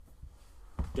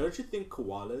don't you think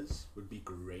koalas would be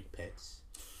great pets?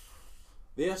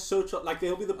 They are so like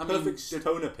they'll be the perfect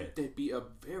stoner pet. There'd be a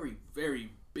very, very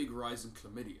big rise in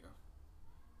chlamydia.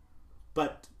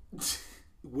 But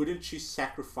wouldn't you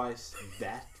sacrifice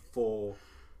that for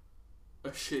a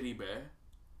shitty bear?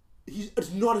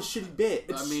 It's not a shitty bear.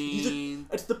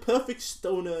 It's the perfect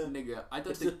stoner. Nigga, I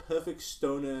don't think... It's the perfect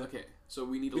stoner. Okay, so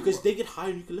we need because they get high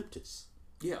on eucalyptus.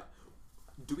 Yeah.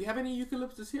 Do we have any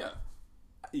eucalyptus here?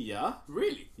 Yeah.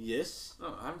 Really? Yes.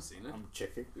 Oh, I haven't seen it. I'm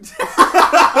checking.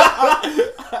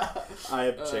 I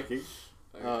am checking.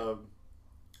 Okay.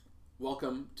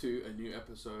 Welcome to a new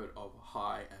episode of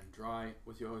High and Dry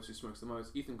with your host who smokes the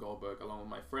most, Ethan Goldberg, along with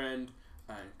my friend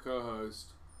and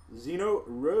co-host Zeno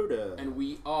Roda. And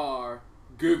we are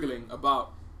Googling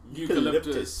about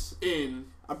eucalyptus in...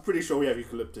 I'm pretty sure we have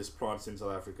eucalyptus plants in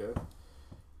South Africa.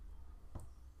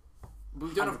 But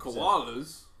we don't 100%. Have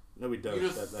koalas. No, we don't. You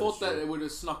just thought that it would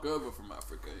have snuck over from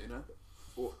Africa, you know?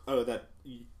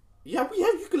 Yeah, we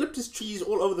have eucalyptus trees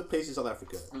all over the place in South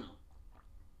Africa. Mm.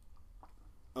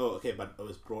 Oh, okay, but it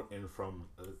was brought in from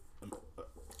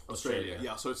Australia.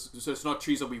 Yeah, so it's not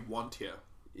trees that we want here.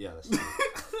 Yeah, that's true.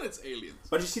 It's aliens.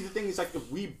 But you see, the thing is, like,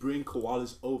 if we bring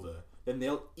koalas over, then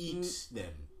they'll eat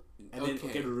them. And then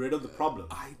get rid of the problem.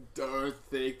 I don't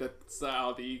think that's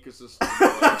how the ecosystem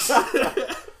works.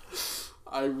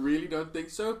 I really don't think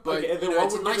so, but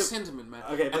it's a nice sentiment, man.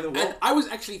 Okay, and I was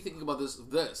actually thinking about this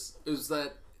is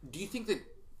that, do you think that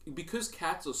because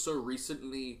cats are so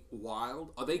recently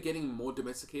wild, are they getting more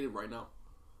domesticated right now?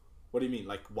 What do you mean,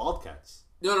 like wild cats?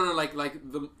 No, like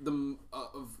the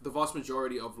vast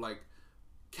majority of like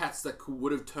cats that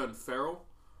would have turned feral,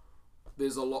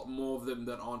 there's a lot more of them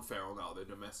that aren't feral now. They're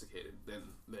domesticated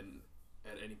than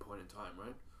at any point in time,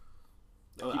 right?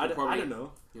 Like I don't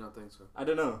know. You don't think so? I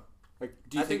don't know. Like,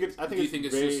 I think it's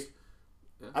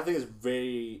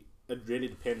very. It really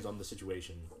depends on the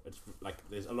situation. It's like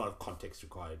there's a lot of context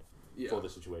required for the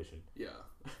situation. Yeah.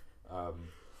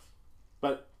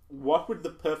 But what would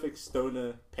the perfect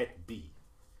stoner pet be?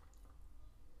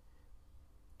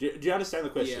 Do you understand the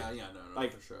question? Yeah, no,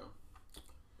 like, for sure.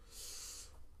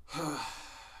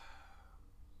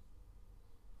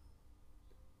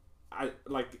 I'm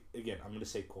gonna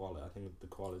say koala. I think the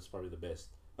koala is probably the best.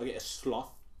 Okay, a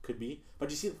sloth could be, but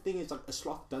you see the thing is, like, a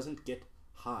sloth doesn't get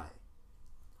high.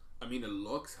 I mean, it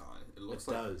looks high. It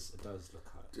does look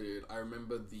high. Dude, I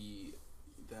remember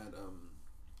that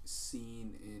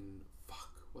scene in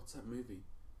what's that movie?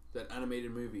 That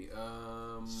animated movie.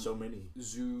 So many.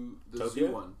 Zoo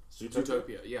one.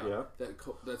 Zootopia. Yeah.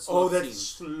 That sloth scene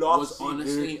sloth was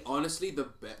honestly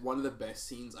one of the best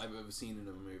scenes I've ever seen in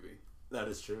a movie. That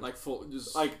is true. Like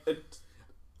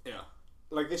yeah.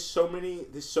 Like there's so many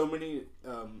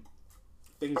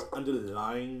things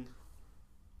underlying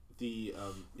the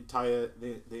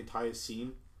entire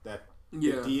scene that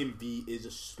the DMV is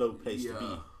a slow place to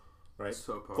be, right?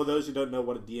 So for those who don't know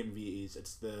what a DMV is,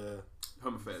 it's the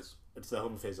Home Affairs. It's the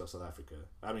Home Affairs of South Africa.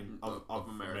 I mean, of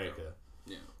America.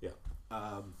 Yeah.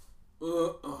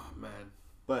 Oh man.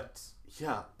 But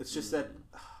yeah, it's just that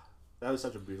was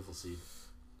such a beautiful scene.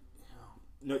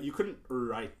 No, you couldn't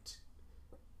write.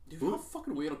 Dude, how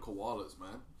fucking weird are koalas,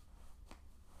 man?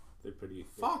 They're pretty...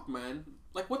 Fuck, man.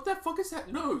 Like, what the fuck is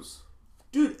that nose?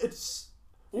 Dude, it's...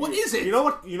 What is it? You know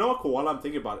what koala I'm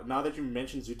thinking about? Now that you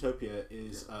mentioned Zootopia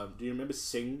is... do you remember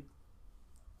Sing?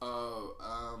 No.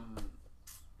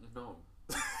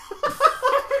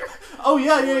 Oh,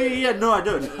 yeah. No, I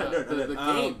don't. The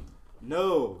game.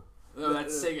 No. No,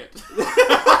 that's Sing It.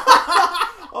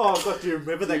 Oh, God, do you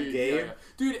remember that game? Yeah.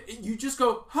 Dude, you just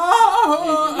go...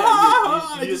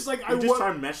 You just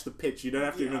try and match the pitch. You don't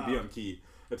have to even be on key.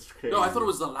 That's crazy. No, I thought it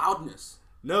was the loudness.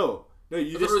 No, thought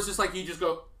it was just like you just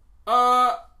go,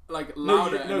 like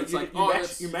louder.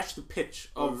 You match the pitch.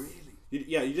 Oh, really?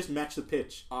 You just match the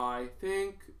pitch. I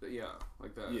think,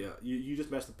 like that. Yeah, you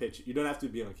just match the pitch. You don't have to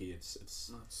be on key. It's.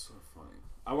 That's so funny.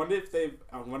 I wonder if they'd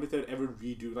ever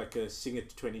redo like a Sing It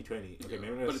 2020. Okay,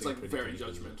 maybe not. But it's like very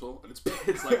judgmental, and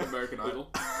it's like American Idol.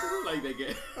 Like they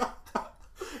get.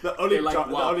 The only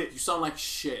you sound like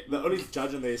shit. The only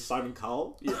judge in there is Simon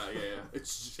Cowell. Yeah.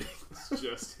 It's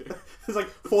just there's like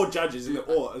 4 judges in the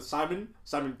all. Simon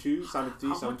 2, Simon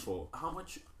 3, Simon 4. How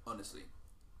much, honestly,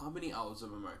 how many hours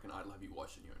of American Idol have you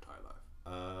watched in your entire life?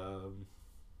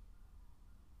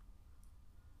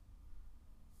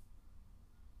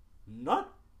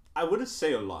 I wouldn't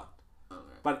say a lot.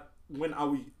 Okay. But when are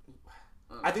we?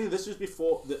 I think this was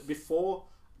before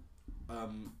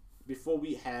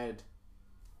we had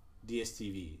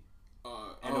DSTV.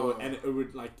 and it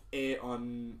would like air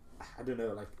on, I don't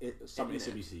know, like some Mnet.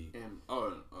 SABC. I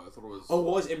thought it was. Oh,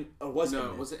 was it? Was no,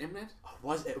 Mnet? was it Mnet?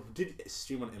 Was it? Did it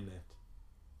stream on Mnet?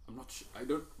 I'm not sure. I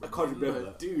don't. I can't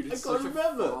remember, dude. I It's can't such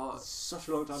remember. A It's such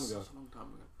a long time ago. Such a long time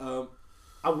ago.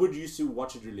 I would used to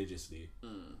watch it religiously.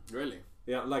 Really?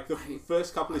 Yeah, like the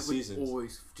first couple of I would seasons.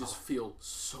 always just feel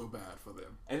so bad for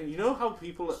them. And you know how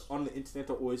people on the internet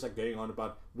are always like going on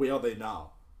about where are they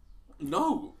now?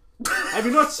 No. Have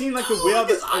you not seen like the where are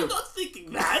they? I'm not thinking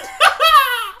that.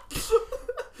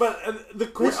 But the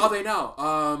Where question. are they now?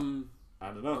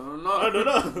 I don't know. I don't know. I don't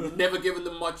know. Never given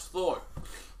them much thought.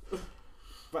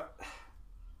 But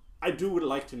I do would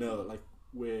like to know like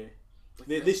where.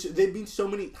 There've been so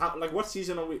many. Like what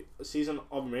season are we? Season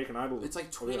of American Idol? It's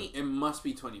like 20. It must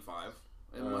be 25.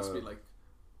 It must be like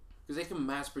because they can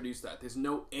mass produce that. There's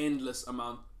no endless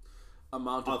amount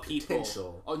of people.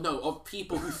 Potential. Oh no, of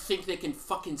people who think they can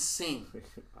fucking sing.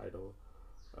 Idol.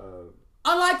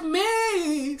 Unlike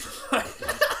me.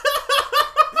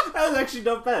 That was actually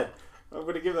not bad. I'm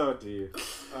gonna give that one to you.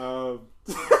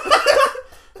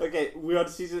 Okay, we're on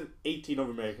season 18 of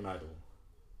American Idol.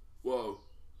 Whoa.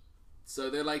 So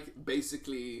they're like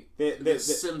basically They're the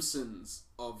Simpsons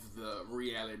of the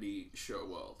reality show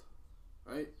world,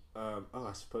 right?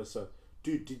 I suppose so.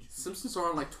 Dude, did you... Simpsons are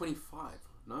on like 25,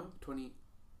 no? 20.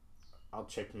 I'll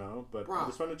check now, but I Bruh.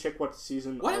 just want to check what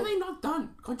season. Why are they not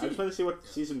done? I Continue. just want to see what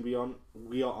season we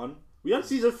are on. We're on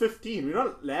season 15. We're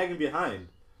not lagging behind.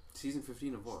 Season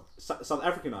 15 of what? South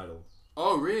African Idol.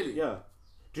 Oh, really? Yeah.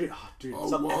 Dude, Oh,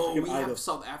 South whoa, African we Idol. have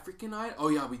South African Idol? Oh,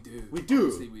 yeah, we do. We do.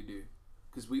 Obviously, we do.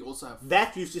 Because we also have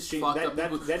That used to stream. fucked That, up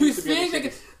that, people that who used to be on think the they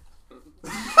can... second-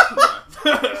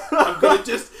 I'm gonna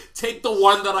just take the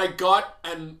one that I got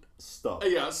and... Stop.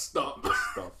 Yeah, stop.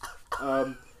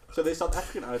 Stop. So there's South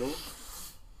African Idol.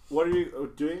 What are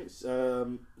you doing?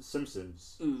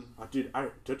 Simpsons. Oh, dude,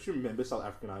 don't you remember South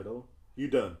African Idol? You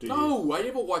don't, do you? No, I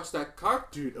never watched that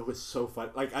cut. Dude, it was so fun.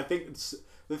 Like, I think it's...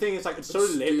 The thing is, like, it's so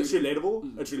It's it's stupid.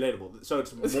 relatable. It's relatable. So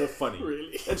it's more funny.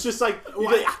 Really? It's just like... you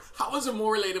Why? know, How is it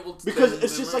more relatable to because than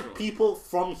it's just like regular? people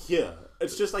from here.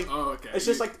 It's just like... Oh, okay. It's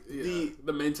just like Yeah.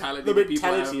 the mentality. the that people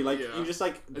mentality, have, like yeah. you just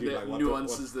like And dude, the like what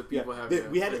nuances that people have. Yeah.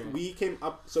 Yeah. We came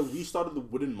up, so we started the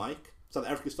wooden mic. South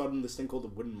Africa started this thing called the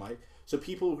wooden mic. So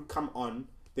people would come on,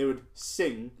 they would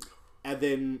sing, and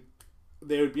then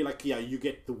they would be like, "Yeah, you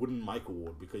get the wooden mic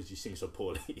award because you sing so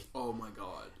poorly." Oh my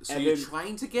god! So And you're then-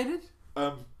 trying to get it?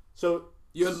 So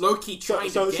You're low key trying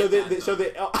to get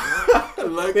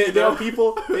there are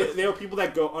people there are people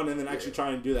that go on and then actually try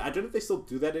and do that. I don't know if they still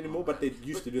do that anymore, but they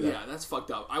used to do that. Yeah, that's fucked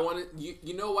up. I want to.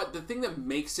 You know what? The thing that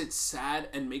makes it sad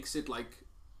and makes it like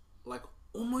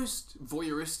almost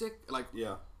voyeuristic, like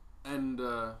Yeah. and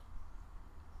I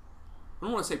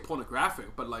don't want to say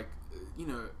pornographic, but like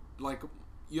like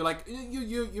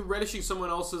you're relishing someone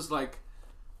else's like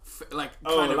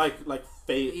kind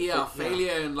of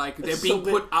failure and like they're It's being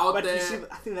so put big. out But there. you see,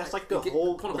 I think that's like the Get-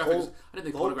 whole pornographic is- I don't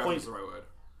think the whole pornographic point. is the right word.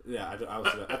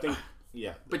 Yeah, I think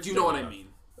yeah. But you know what I mean.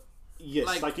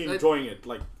 Yes, like you're enjoying it.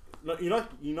 Like no,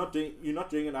 you're not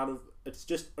doing it out of, it's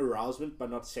just arousement, but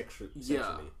not sexually.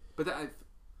 Yeah, but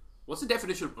what's the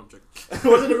definition of object?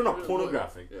 What's the difference of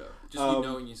pornographic? Yeah, just you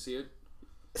know when you see it.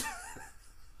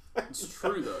 It's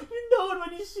true though. You know it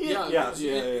when you see it.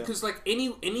 Yeah. Because like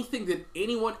anything that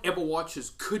anyone ever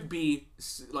watches could be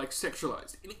like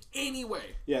sexualized in any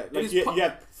way. Yeah, It like is you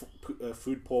have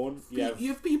food porn. You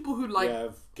have people who like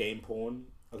game porn.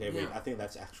 Okay, wait, Yeah. I think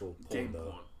that's actual porn game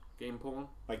though. porn. Game porn.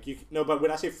 Like you no, but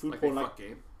when I say food Like porn, they like fuck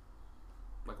game.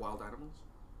 Like wild animals.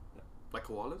 Like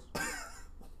koalas.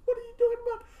 what are you doing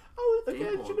about? Oh, okay, Game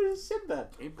I porn. shouldn't have said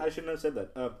that. Game porn. I shouldn't have said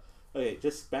that. Okay,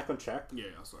 just back on track. Yeah,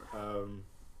 sorry.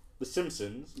 The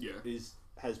Simpsons Yeah.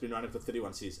 has been running for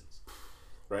 31 seasons,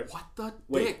 right? What the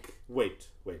Wait, dick? wait.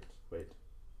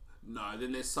 No,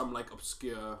 then there's some like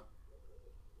obscure,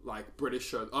 like British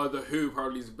show. Oh, The Who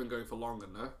probably has been going for longer,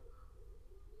 no?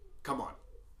 Come on.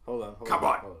 Hold on. Come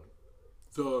on.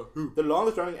 The Who. The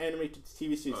longest running animated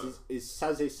TV series is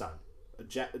Saze-san, a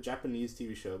Japanese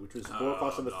TV show which was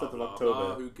broadcast on the 5th of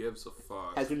October. Who gives a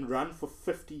fuck? Has been run for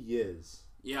 50 years.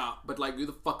 Yeah, but like, who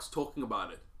the fuck's talking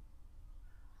about it?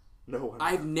 No one.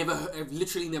 I've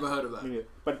literally never heard of that.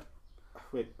 But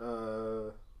wait,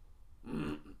 To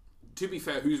be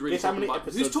fair, who's really guess how talking many about?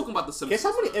 episodes? Who's talking about the Simpsons? Guess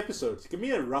how many episodes? Give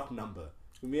me a rough number.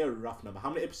 How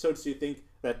many episodes do you think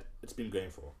that it's been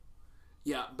going for?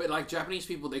 Yeah, but like Japanese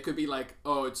people, they could be like,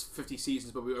 "Oh, it's 50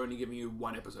 seasons, but we're only giving you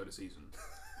one episode a season."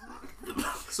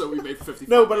 So we made 50.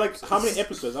 No, but like, how many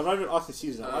episodes? I'm not even asking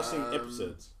seasons. I'm asking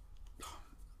episodes.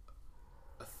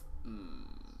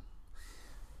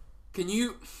 Can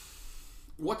you?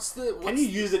 Can you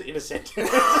use it in a sentence?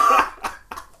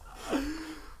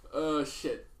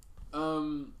 Shit.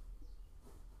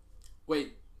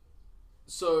 Wait.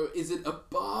 So is it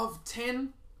above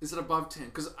 10? Is it above 10?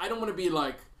 Because I don't want to be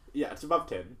like. Yeah, it's above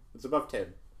 10. It's above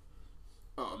 10.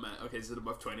 Oh man. Okay, is it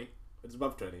above 20? It's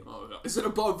above 20. Oh god. Is it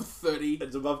above 30?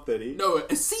 It's above 30. No,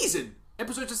 a season.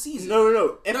 Episodes a season.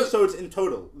 No. Episodes in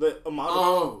total. The amount.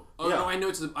 Oh, yeah. no. I know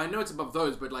it's above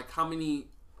those, but like how many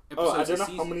I episodes? don't know a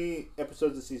season? how many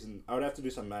episodes a season. I would have to do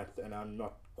some math, and I'm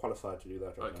not qualified to do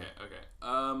that right now. Okay.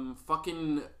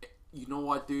 Fucking. You know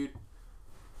what, dude?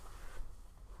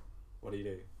 What are you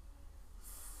doing?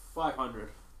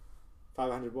 500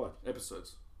 500 what?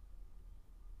 episodes.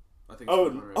 I think. It's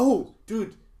 500 oh,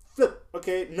 dude, flip.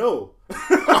 Okay, no.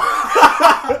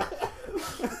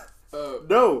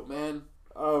 No, man.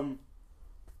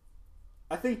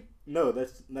 I think no.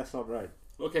 That's not right.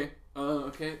 Okay.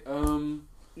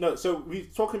 No, so we're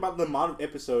talking about the amount of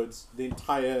episodes, the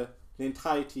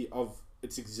entirety of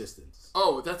its existence.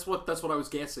 Oh, that's what I was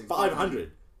guessing.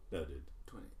 500. No, dude.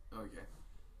 20. Okay.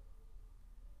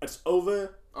 It's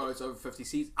over. Oh, it's over 50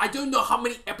 seasons. I don't know how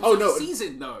many episodes a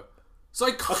season though. So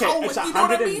I can't. Okay, it's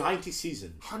 190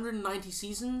 seasons. 190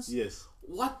 seasons. Yes.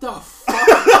 What the fuck?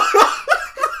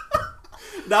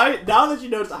 Now that you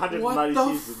know it's 190 seasons.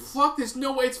 What the fuck? There's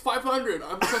no way it's 500.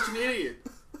 I'm such an idiot.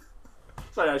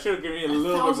 Sorry, I should have given you a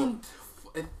little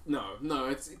bit more. No,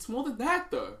 it's more than that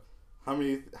though. How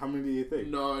many do you think?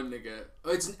 No, nigga.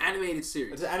 Oh, it's an animated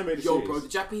series. It's an animated series. Yo, bro, the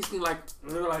Japanese thing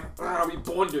they're like, we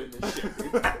born doing this shit.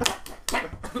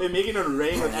 They're making it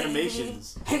rain with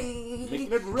animations.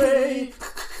 Making it rain.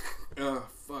 Oh,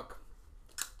 fuck.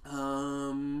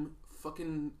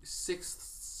 Fucking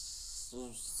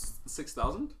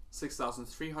 6,000?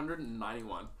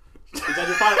 6,391.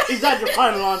 Is that your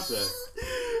final answer?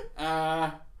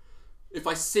 If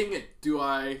I sing it, do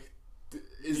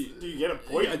you get a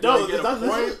point? Yeah, do I get a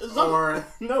point? Or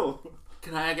no.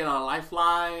 Can I get a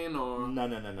lifeline or? No.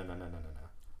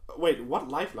 Wait, what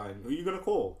lifeline? Who are you gonna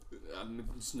call?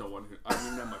 There's no one. I don't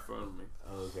even have my phone on me.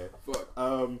 Oh, okay. Fuck.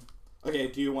 Okay.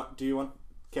 Do you want? Is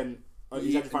that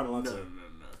your final answer?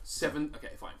 No. 7.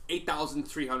 Okay, fine.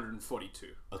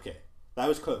 8,342. Okay, that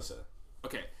was closer.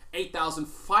 Okay,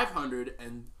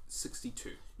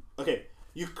 8,562. Okay,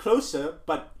 you're closer,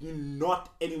 but you're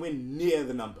not anywhere near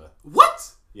the number.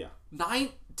 What? Yeah.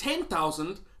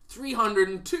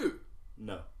 10,302.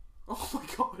 No. Oh my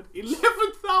god.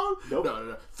 11,000? Nope.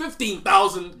 No.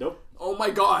 15,000? Nope. Oh my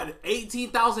god.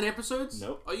 18,000 episodes?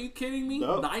 Nope. Are you kidding me?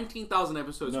 Nope. 19,000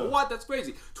 episodes. No. What? That's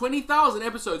crazy. 20,000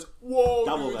 episodes. Whoa,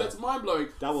 Double dude, that. that's mind blowing.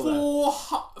 Double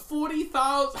that.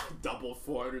 40,000. Double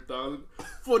 400,000.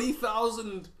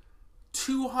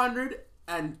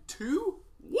 40,202?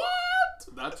 What?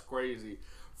 That's crazy.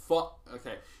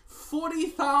 Okay.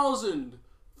 40,000.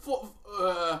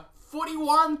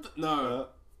 41. No.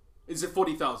 Is it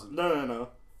 40,000? No.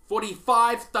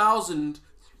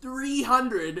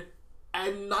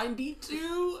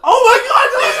 45,392. Oh my god!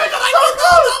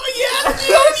 Yes,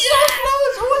 It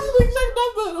wasn't the exact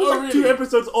number. It was like really? 2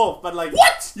 episodes off, but like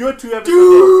What? You were 2 episodes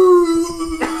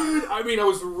Dude! I mean, I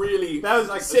was really That was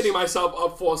like setting myself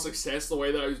up for success the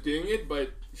way that I was doing it,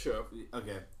 but sure. off.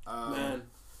 Okay. Man.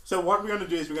 So what we're gonna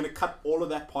do is we're gonna cut all of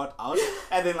that part out,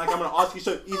 and then like I'm gonna ask you.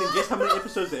 So Ethan, guess how many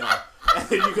episodes there are, and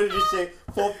then you're gonna just say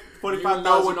 45,000.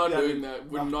 No, we're not doing that.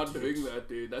 We're not doing that,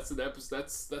 dude. That's an episode.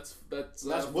 That's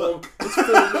work. It's 4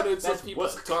 minutes That's of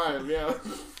people's work. time. Yeah.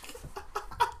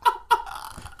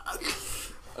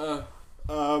 Yeah,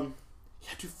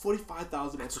 dude,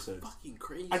 45,000 episodes. Fucking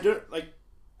crazy. I don't like.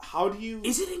 How do you?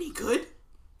 Is it any good?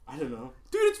 I don't know.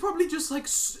 Dude, it's probably just like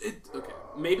okay.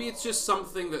 Maybe it's just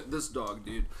something that this dog,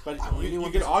 dude. But you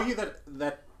could argue that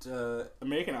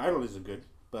American Idol isn't good,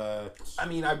 but I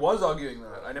mean, I was arguing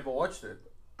that. I never watched it.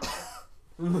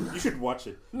 you should watch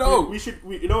it. No, we should.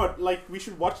 You know what? Like we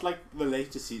should watch like the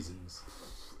later seasons.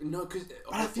 No, because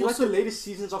I feel like the latest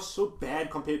seasons are so bad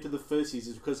compared to the first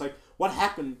seasons because like what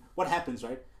happens,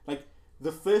 right? Like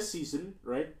the first season,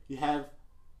 right? You have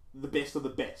the best of the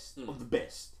best of the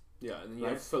best. Yeah, and then you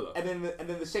right? have filler. And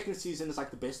then the second season is like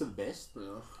the best of the best.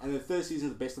 Yeah. And the third season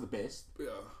is the best of the best.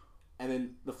 Yeah. And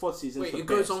then the fourth season is the Wait, it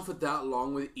best. goes on for that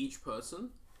long with each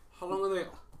person? How long are they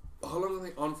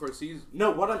on for a season? No,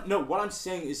 what I'm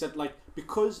saying is that like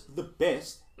because the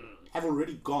best have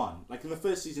already gone. Like in the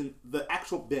first season, the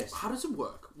actual best. How does it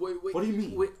work? Wait, What do you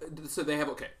mean? So they have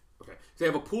okay. So they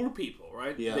have a pool of people,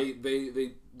 right? Yeah. They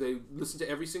listen to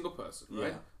every single person,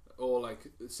 right? Yeah. Or like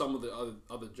some of the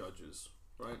other judges,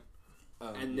 right?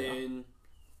 And then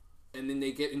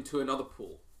they get into another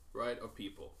pool, right, of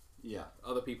people. Yeah.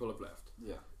 Other people have left.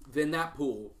 Yeah. Then that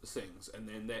pool sings, and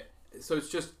then So it's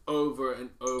just over and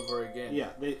over again.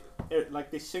 Yeah, they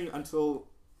sing until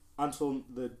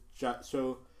the judge.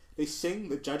 So they sing.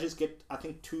 The judges get, I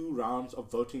think, 2 rounds of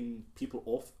voting people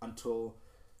off until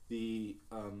the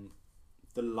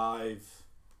live.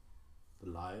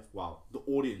 The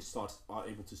audience are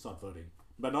able to start voting,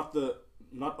 but not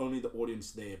only the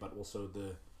audience there, but also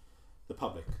the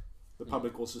public. The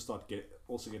public also get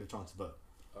a chance to vote.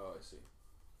 Oh, I see.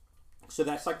 So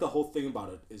that's like the whole thing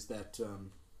about it, is that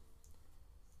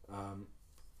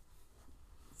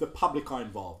the public are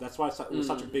involved. That's why it was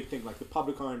such a big thing. Like, the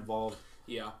public are involved.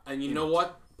 Yeah, and you know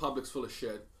what? Public's full of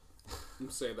shit.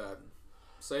 Say that.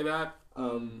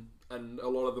 And a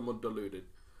lot of them are deluded,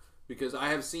 because I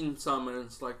have seen some, and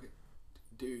it's like,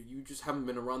 dude, you just haven't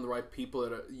been around the right people.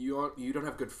 You don't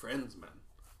have good friends, man.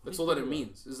 That's all that it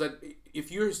means. Is that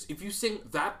if you sing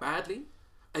that badly,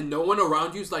 and no one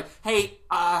around you is like, hey,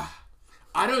 I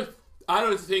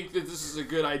don't think that this is a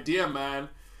good idea, man.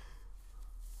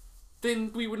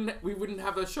 Then we wouldn't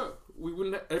have that show. We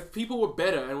wouldn't. If people were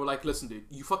better and were like, listen, dude,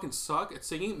 you fucking suck at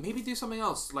singing. Maybe do something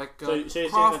else, like so you're saying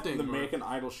that the American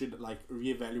Idol should like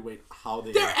reevaluate how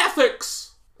they their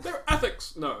ethics. Their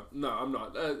ethics. No, I'm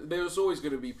not. There's always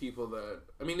going to be people that.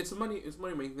 I mean, it's a money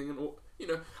making thing, and you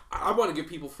know, I want to give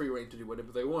people free reign to do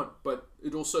whatever they want, but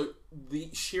it also the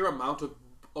sheer amount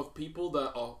of people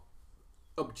that are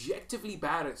objectively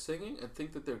bad at singing and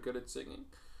think that they're good at singing.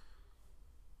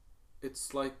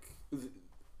 It's like,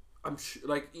 I'm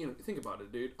like, you know, think about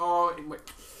it, dude. Oh, wait.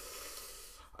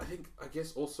 I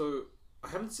guess also I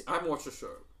haven't watched the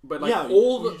show, but like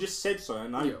you just said so,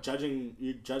 and I'm judging.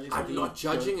 You're judging. I'm not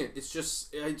judging it. It's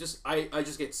just I just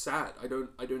get sad. I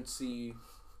don't see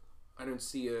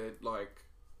it like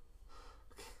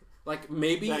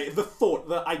maybe like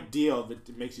the idea of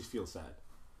it makes you feel sad.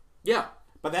 Yeah,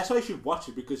 but that's why you should watch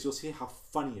it, because you'll see how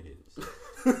funny it is.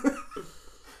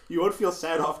 You won't feel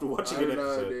sad after watching an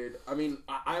episode. Dude. I mean,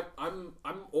 I'm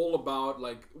all about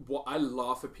like what I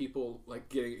laugh at people like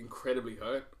getting incredibly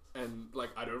hurt, and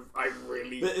like I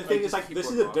really. The thing is, like, this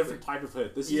is a different type of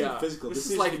hurt. This isn't physical. This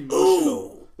is like emotional.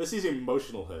 Ooh. This is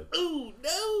emotional hurt. Oh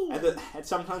no! And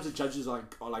sometimes the judges are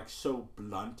so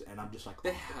blunt, and I'm just like,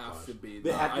 they have to be.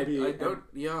 They have to be. I don't.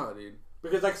 Yeah, dude.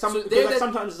 Because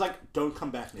sometimes it's like, don't come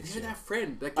back next year. They're that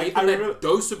friend that gave them that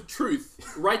dose of truth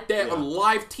right there on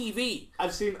live TV.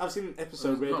 I've seen an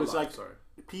episode where it was like,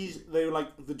 please, they were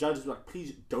like, the judges were like,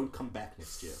 please don't come back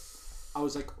next year. I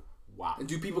was like, wow. And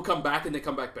do people come back and they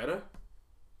come back better?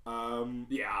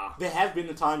 Yeah. There have been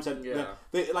the times that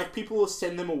they like, people will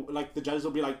send them, like, the judges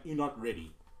will be like, you're not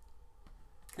ready.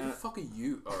 Who the fuck are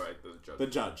you? All right, the judge. The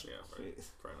judge. Yeah, right.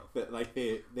 Fair enough. But like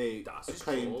they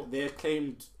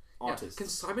acclaimed artists. Can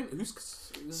Simon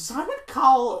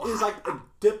Cowell is like a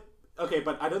dip. Okay,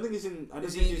 but I don't think he's in.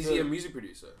 Is he a music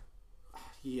producer?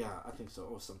 Yeah, I think so,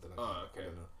 or something like that. Oh, okay. I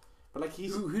don't know. But like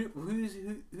he's who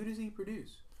does he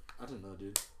produce? I don't know,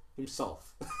 dude.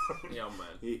 Himself. Yeah,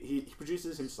 man. He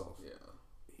produces himself.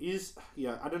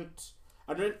 Yeah.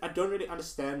 I don't really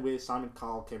understand where Simon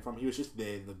Cowell came from. He was just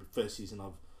there in the first season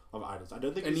of Idols. I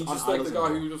don't think. And he's just like the guy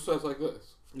who just says like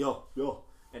this. Yo,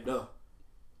 and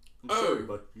I'm sorry,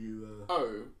 but you.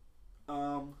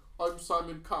 I'm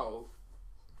Simon Cowell.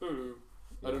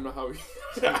 I don't know how.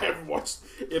 I haven't watched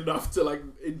enough to like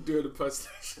do an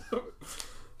impersonation.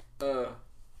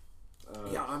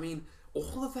 Yeah, I mean,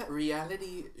 all of that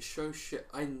reality show shit.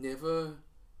 I never,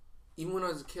 even when I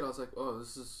was a kid, I was like, oh,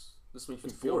 this makes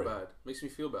me feel bad. Makes me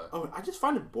feel bad. Oh, I just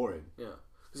find it boring. Yeah,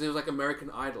 because it was like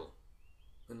American Idol,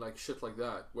 and like shit like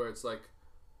that, where it's like,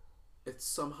 it's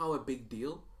somehow a big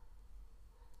deal.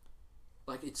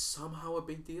 Like, it's somehow a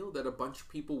big deal that a bunch of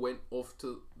people went off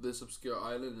to this obscure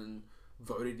island and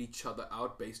voted each other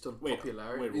out based on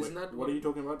popularity. Isn't that what are you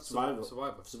talking about? Survivor.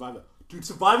 Dude,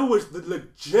 Survivor was the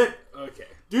legit. Okay.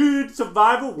 Dude,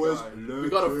 Survivor was legit. We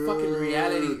got a fucking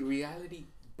reality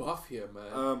buff here,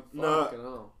 man. No.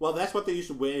 Hell. Well, that's what they used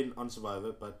to wear on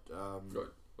Survivor, but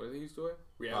what do they used to wear?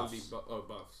 Reality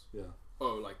buffs. Yeah.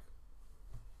 Oh, like.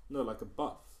 No, like a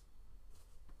buff.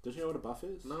 Don't you know what a buff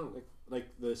is? No. Like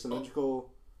the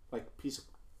cylindrical, like piece of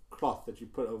cloth that you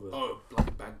put over. Oh, like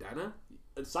a bandana.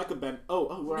 It's like a band.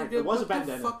 Oh, right. Nigga, it was a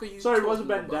bandana. Sorry, it was a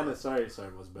bandana. Sorry, it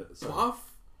was a bandana.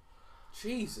 Buff.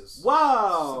 Jesus.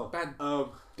 Wow.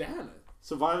 Bandana.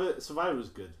 Survivor was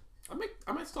good. I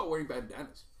might start wearing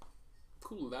bandanas. How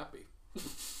cool would that be?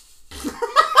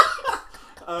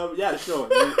 Yeah, sure.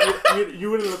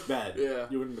 You wouldn't look bad. Yeah.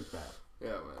 You wouldn't look bad. Yeah,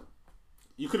 man.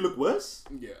 You could look worse.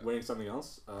 Yeah. Wearing something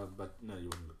else. But no, you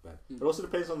wouldn't look bad. It also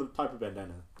depends on the type of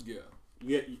bandana. Yeah.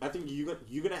 Yeah. I think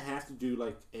you're gonna have to do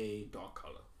like a dark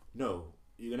color. No,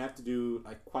 you're gonna have to do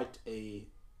like quite a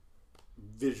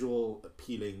visual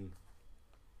appealing.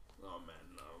 Oh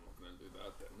man, no, I'm not gonna do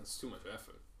that. Then that's too much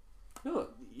effort. No,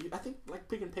 I think like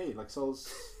Pick and Pay like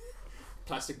sells.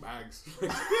 Plastic bags. You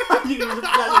can use a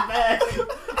plastic bag.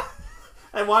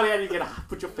 And while you're at it, you can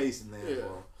put your face in there as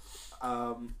well.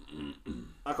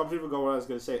 I completely forgot what I was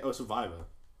gonna say. Oh, Survivor.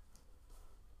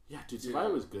 Yeah, dude,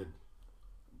 Survivor was good.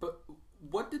 But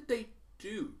what did they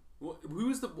do? Who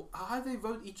was the? How did they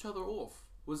vote each other off?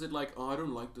 Was it like, oh, I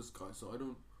don't like this guy, so I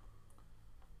don't.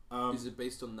 Is it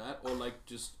based on that, or like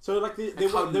just so like there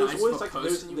was always like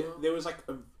there was like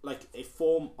a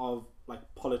form of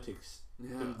like politics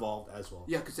involved as well.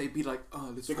 Yeah, because they'd be like,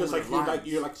 oh, let's because like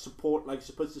you're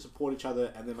supposed to support each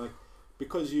other, and then like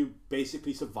because you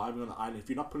basically surviving on the island. If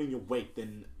you're not pulling your weight,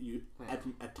 then you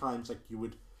at times like you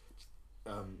would,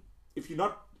 if you're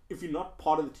not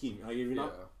part of the team, like if you're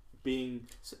not being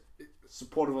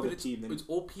supportive of the team, then it's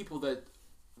all people that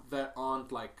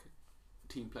aren't like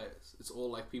team players. It's all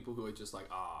like people who are just like,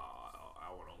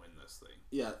 I want to win this thing.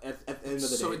 Yeah, at the end of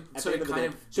the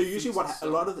day. So usually what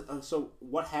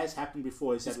has happened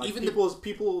before is that like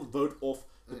people vote off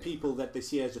the people that they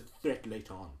see as a threat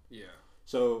later on. Yeah.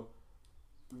 So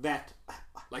that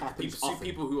like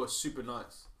people who are super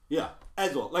nice. Yeah,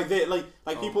 as well. Like they like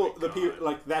people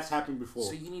like that's happened before.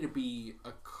 So you need to be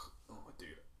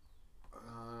dude.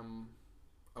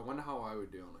 I wonder how I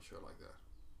would do on a show like that.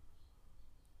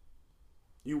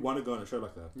 You want to go on a show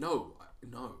like that? No,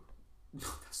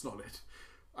 that's not it.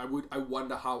 I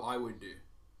wonder how I would do,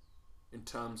 in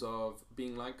terms of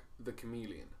being like the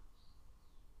chameleon.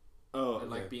 Oh, and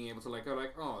like being able to like go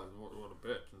like, oh, what a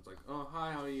bitch. And it's like, oh,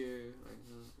 hi, how are you?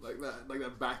 Like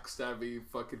that backstabby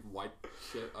fucking white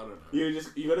shit. I don't know. I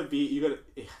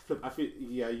feel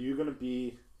you're gonna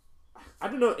be. I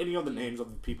don't know any of the names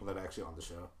of the people that are actually on the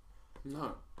show.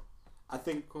 No, I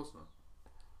think of course not.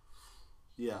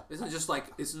 Yeah. Isn't it just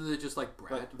like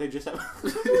Brad? But they just have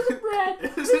Brad.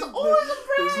 It's always a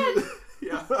Brad.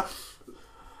 Yeah.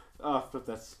 Oh, but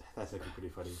that's actually pretty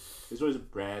funny. There's always a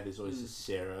Brad. There's always a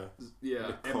Sarah. Yeah.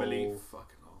 Nicole, Emily.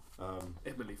 Fucking hell.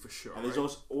 Emily for sure. And there's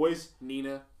also always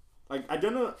Nina. Like I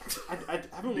don't know. I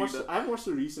haven't watched. I haven't watched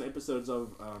the recent episodes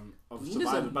of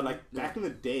Survivor, but like back in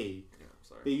the day,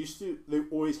 they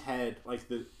always had like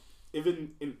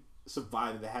even in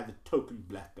Survivor they had the token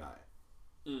black guy.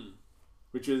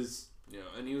 Which is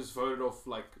and he was voted off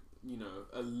like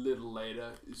a little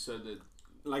later, so that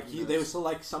like there was still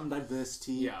like some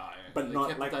diversity, but they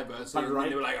not like diversity. But right,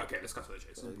 they were like, okay, let's cut to the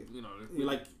chase.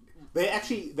 Like they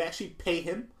actually pay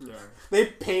him. Yeah, they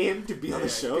pay him to be on the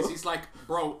show because he's like,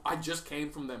 bro, I just came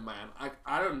from them, man.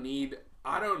 I don't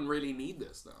really need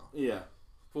this now. Yeah,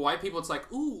 for white people, it's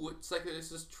like, ooh, it's like it's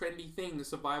this trendy thing to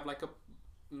survive like a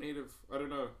native. I don't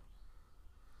know.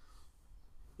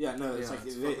 Yeah, no, it's like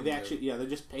they actually they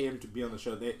just pay him to be on the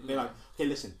show. They're like, okay,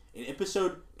 listen, in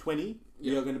episode 20,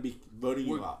 we are going to be voting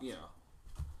you out. Yeah.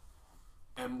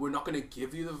 And we're not going to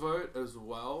give you the vote as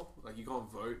well. Like, you can't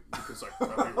vote because, like,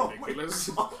 that'd be ridiculous.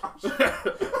 Done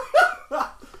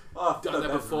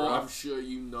that before, rough. I'm sure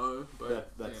you know.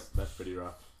 But that's pretty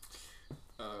rough.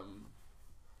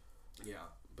 Yeah.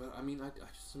 But, I mean, I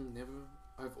just never...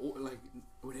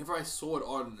 whenever I saw it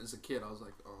on as a kid, I was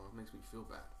like, oh, it makes me feel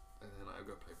bad. And then I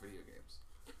go play video games.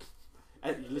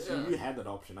 Listen, you had that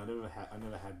option. I never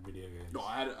had video games. No,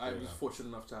 I was fortunate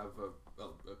enough to have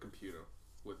a computer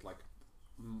with like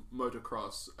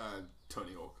motocross and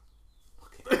Tony Hawk.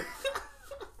 Okay.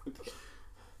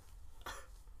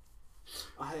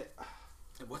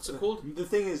 What's it called? The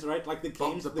thing is, right? Like the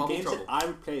games that I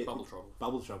would play. Bubble Trouble.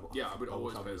 Bubble Trouble. Yeah, I would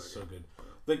always play that. So good.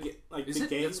 The games.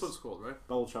 That's what it's called, right?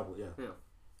 Bubble Trouble. Yeah. Yeah.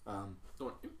 The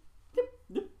one.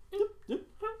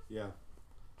 Yeah.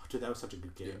 Oh, dude, that was such a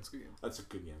good game. Yeah, it's a good game. That's a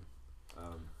good game.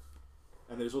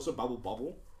 And there's also Bubble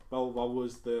Bobble. Bubble Bobble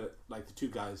was the two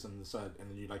guys on the side, and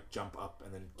then you like jump up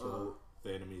and then kill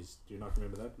the enemies. Do you not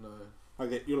remember that? No.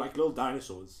 Like you're like little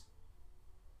dinosaurs.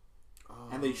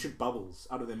 And they shoot bubbles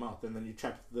out of their mouth, and then you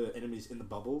trap the enemies in the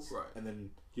bubbles, right? And then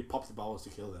you pop the bubbles to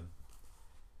kill them.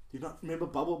 Do you not remember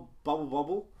Bubble?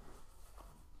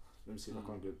 Let me see if I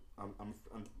can't do it.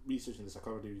 I'm researching this. I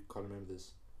can't remember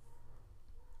this.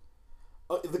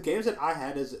 Oh, the games that I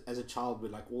had as a child were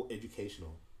like all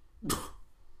educational.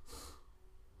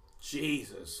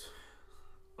 Jesus.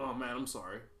 Oh man, I'm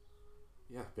sorry.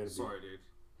 Yeah, better be. Sorry, dude.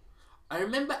 I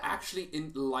remember actually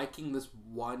liking this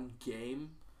one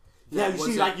game. Yeah, you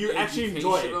see, like you actually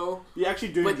enjoy it. You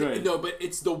actually do enjoy it. No, but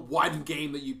it's the one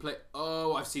game that you play.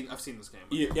 Oh, I've seen this game.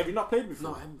 Yeah, have you not played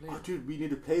before? No, I haven't played. Oh, dude, we need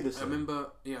to play this. I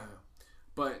remember,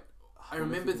 but I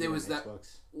remember there was that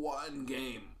Xbox. one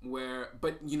game where.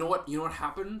 But you know what? You know what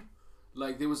happened?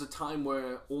 Like there was a time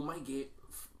where all my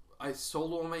I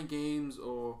sold all my games,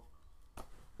 or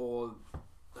I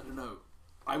don't know.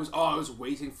 I was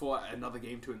waiting for another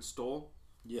game to install.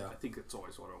 Yeah. I think that's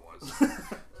always what it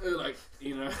was. Like,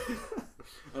 you know,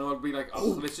 and I'd be like,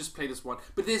 oh, let's just play this one.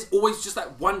 But there's always just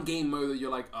that one game mode that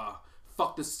you're like,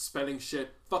 fuck this spelling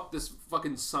shit, fuck this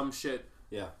fucking sum shit.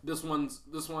 Yeah. This one,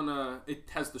 it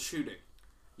has the shooting.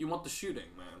 You want the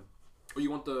shooting, man, or you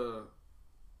want the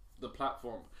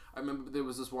platform. I remember there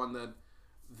was this one that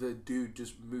the dude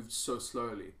just moved so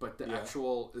slowly, but the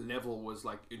actual level was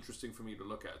like interesting for me to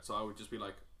look at. So I would just be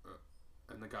like,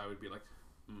 and the guy would be like,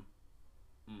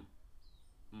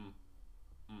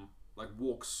 like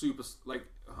walk super like,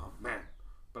 oh man.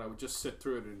 But I would just sit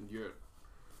through it and endure it.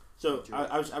 So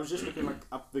I was just looking like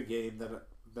up the game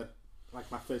that like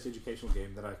my first educational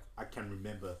game that I can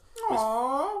remember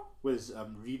was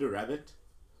Reader Rabbit.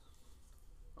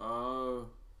 Oh.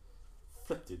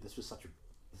 Flip, dude, this was such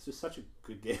a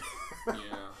good game.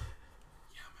 Yeah.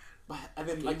 But and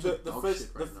then Games like are dog shit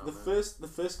right now, the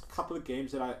first couple of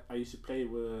games that I used to play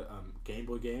were Game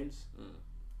Boy games.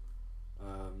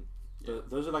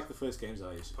 Those are like the first games that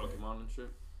I used to play. Pokemon and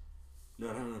shit. No,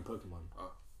 Pokemon.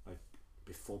 Oh. Like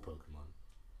before Pokemon.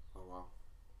 Oh wow.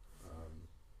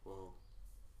 Well,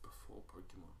 before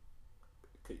Pokemon.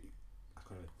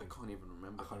 I can't even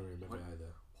remember. I can't remember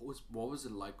either. What was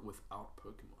it like without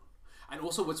Pokemon? And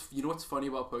also, what's funny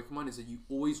about Pokemon is that you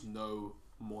always know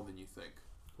more than you think.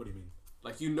 What do you mean?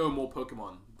 Like, you know more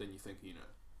Pokemon than you think you know.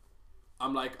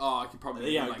 I'm like, I could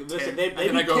probably yeah. name like Listen, 10. they And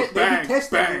then I go bang,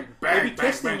 they be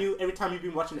testing bang. you every time you've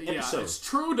been watching an episode. Yeah, it's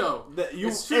true though.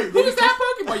 It's true. Who's that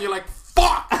Pokemon? You're like,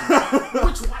 fuck.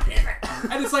 Which one is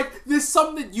it? And it's like there's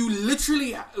some that you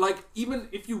literally like. Even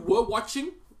if you were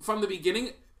watching from the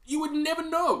beginning, you would never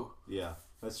know. Yeah,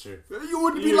 that's true. You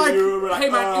would be like, hey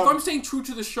man, if I'm staying true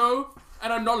to the show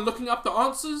and I'm not looking up the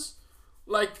answers,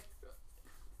 like,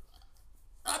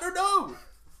 I don't know.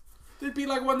 There'd be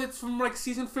like one that's from like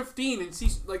season 15 and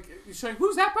season like showing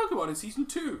who's that Pokemon in season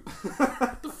 2.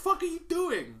 What the fuck are you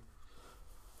doing?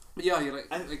 But yeah, you're like,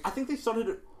 I think they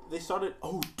started.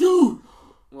 Oh, dude.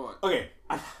 What? Okay,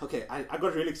 I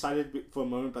got really excited for a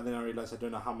moment, but then I realized I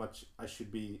don't know how much I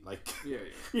should be like. Yeah.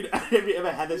 You know, have you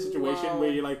ever had that situation where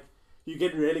you like you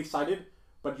get really excited,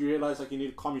 but you realize like you need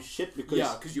to calm your shit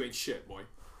because because you ain't shit, boy.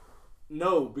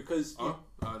 No, because no,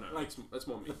 like that's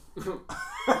more me.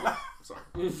 Sorry.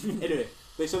 Anyway,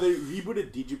 they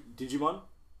rebooted Digimon.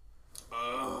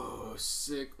 Oh,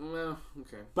 sick. Well,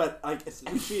 okay. But like, it's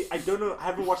actually, I don't know. I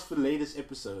haven't watched the latest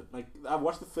episode. Like, I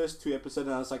watched the first 2 episodes,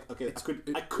 and I was like, okay,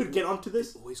 I could get onto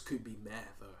this. It always could be mad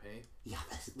though, hey. Yeah,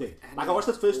 that's the thing. Like, I watched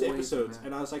the first 2 episodes,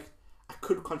 and I was like, I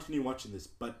could continue watching this,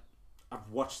 but I've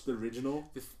watched the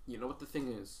original. You know what the thing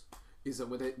is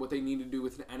that what they need to do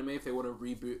with an anime if they want to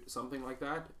reboot something like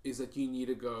that is that you need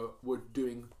to go. We're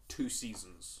doing 2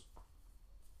 seasons.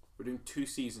 We're doing 2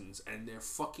 seasons, and they're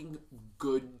fucking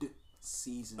good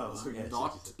seasons. Oh, okay,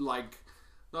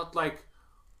 Not like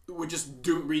we're just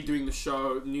redoing the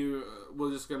show.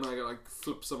 We're just gonna like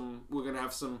flip some. We're gonna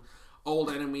have some old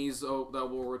enemies that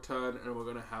will return, and we're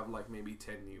gonna have like maybe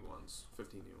 10 new ones,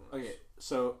 15 new ones. Okay,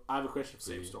 so I have a question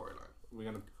for you. Same storyline.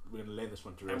 We're gonna lay this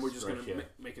one to rest. And we're just right gonna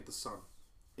make it the sun.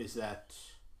 Is that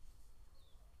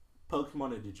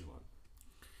Pokemon or Digimon?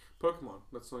 Pokemon.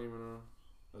 That's not even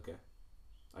a. Okay,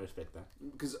 I respect that.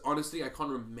 Because honestly, I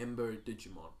can't remember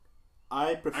Digimon.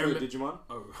 I prefer Digimon.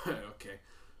 Oh, okay.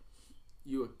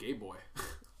 You a gay boy.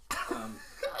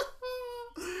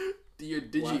 You're a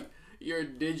Digi. What? You're a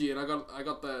Digi, and I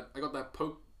got that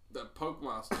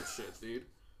Pokemaster shit, dude.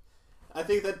 I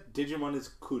think that Digimon is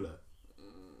cooler.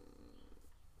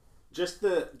 Just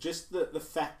the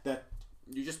fact that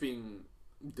you're just being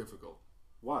difficult.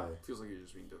 Why? It feels like you're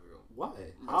just being difficult. Why?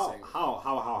 How?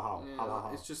 Yeah,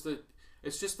 How?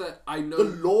 It's just that I know the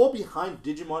lore behind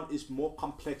Digimon is more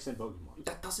complex than Pokemon.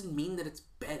 That doesn't mean that it's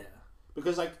better.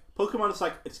 Because like Pokemon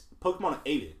is Pokemon are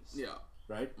aliens. Yeah.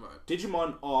 Right?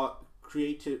 Digimon were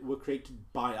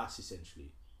created by us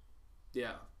essentially.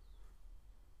 Yeah.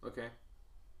 Okay.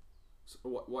 So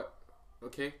what?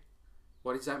 Okay.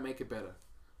 Why does that make it better?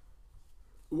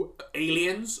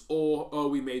 Aliens or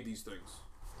we made these things?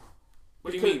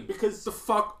 What do you mean? Because the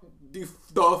fuck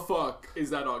is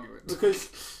that argument? Because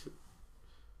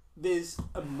there's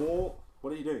a more.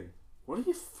 What are you doing? What are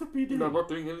you flipping doing? No, I'm not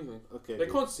doing anything. Okay. They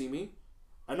can't see me.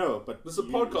 I know, but this is a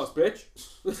podcast, bitch.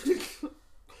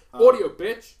 Audio,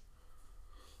 bitch.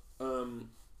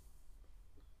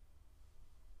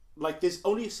 Like there's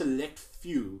only a select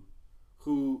few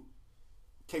who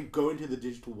can go into the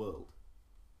digital world.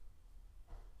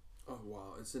 Oh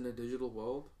wow, it's in a digital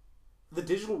world? The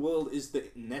digital world is the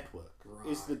network.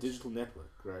 Right. It's the digital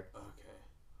network, right? Okay.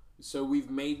 So we've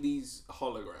made these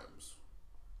holograms.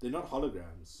 They're not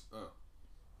holograms. Oh.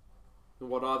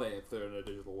 What are they if they're in a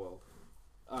digital world?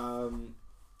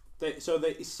 They're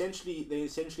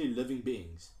essentially living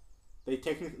beings. They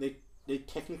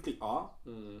technically are,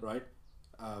 right?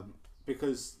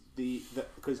 Because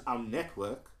because our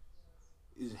network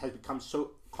has become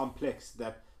so complex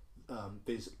that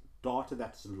there's data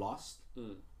that's lost,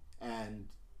 and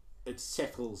it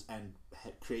settles and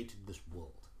created this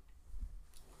world.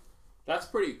 That's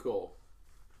pretty cool.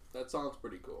 That sounds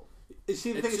pretty cool. You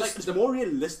see, the It's thing is, just it's the- more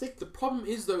realistic. The problem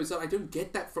is though is that I don't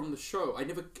get that from the show. I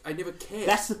never cared.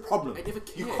 That's the problem. I never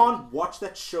You cared. can't watch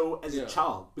that show as Yeah. a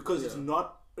child because it's Yeah.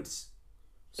 not.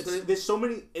 So they- There's so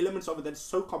many elements of it that's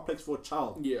so complex for a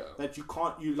child. Yeah. That you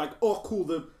can't. You like. Oh, cool.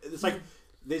 It's like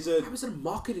there's a. How was it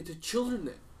marketed to children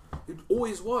then? It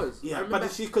always was. I Yeah, remember, but you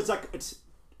see, because like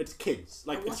it's kids.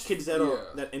 Like it's watched- kids that yeah.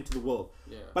 are that enter the world.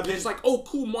 yeah. but But then- it's like, oh,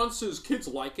 cool monsters, kids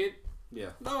like it.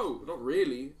 Yeah. No, not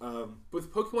really.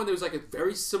 With Pokemon, there was like a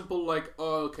very simple, like,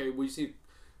 oh, okay, we see,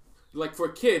 like for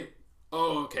a kid,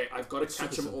 oh, okay, I've got to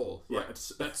catch them simple. all. Yeah,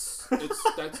 Right. That's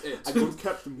it. I don't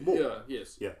catch them more. Yeah.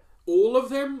 Yes. Yeah. All of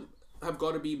them have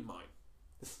got to be mine.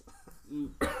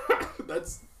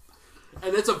 that's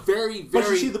a very But you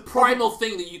very see, the problem- primal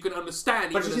thing that you can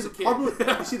understand But even you see as a the kid.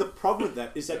 problem. You see the problem with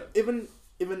that is that Yeah. even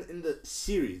in the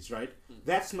series, right?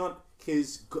 That's not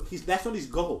that's not his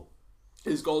goal.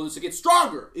 His goal is to get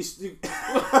stronger. His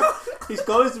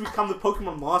goal is to become the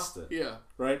Pokemon master, Yeah.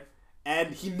 right?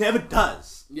 And he never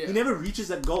does. Yeah. He never reaches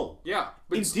that goal. Yeah.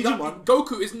 But In it's Digimon-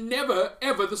 Goku is never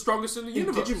ever the strongest in the In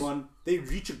universe. Digimon, they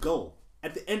reach a goal.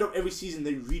 At the end of every season,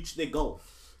 they reach their goal.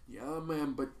 Yeah,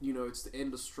 man, but you know it's the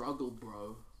end of struggle,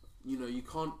 bro. You know you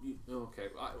can't. Okay,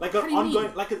 Like how an do you ongoing,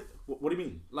 mean? like a. What do you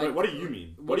mean? Like- Wait, what do you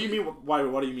mean? What do you mean? Why?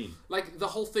 What do you mean? Like the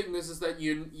whole thing is that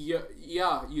you're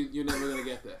never gonna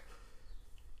get there.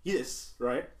 Yes,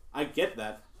 right. I get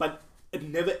that, but it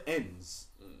never ends.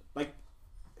 Like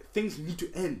things need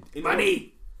to end. In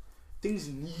Money! Things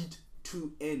need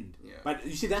to end. Yeah. But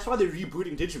you see, that's why they're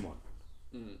rebooting Digimon.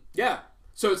 Yeah.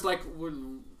 So it's like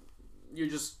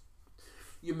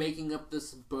you're making up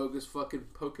this bogus fucking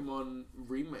Pokemon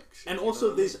remake shit. And you also,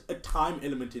 know? there's a time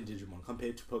element in Digimon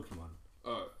compared to Pokemon.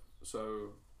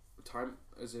 So time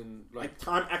as in Like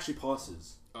time actually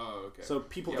passes. oh okay. So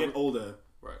people Yeah, get older.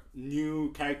 right.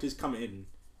 New characters come in.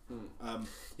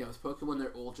 Yeah, with Pokemon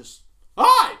they're all just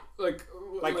hi like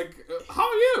Like, how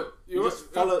are you? You just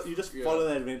follow. You just yeah. follow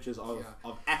the adventures of, Yeah.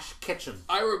 of Ash Ketchum.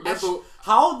 I remember.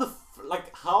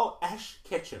 How Ash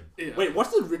Ketchum. Yeah. Wait,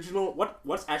 what's the original?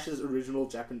 What's Ash's original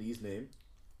Japanese name?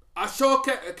 Asho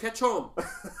Ketchum.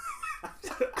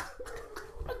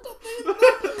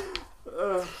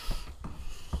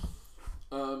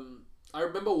 I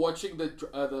remember watching the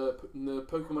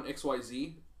Pokemon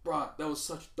XYZ. Bruh, that was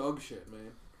such dog shit,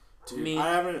 man. To me,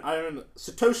 I haven't.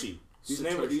 Satoshi. His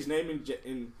Satoshi. name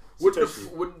in wouldn't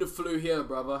Satoshi. have flew here,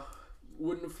 brother.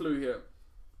 Wouldn't have flew here.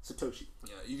 Satoshi.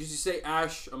 Yeah, you say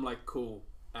Ash, I'm like, cool,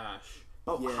 Ash.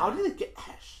 But Yeah. how did it get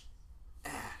Ash?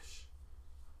 Ash.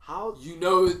 How? Dude,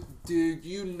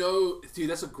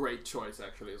 that's a great choice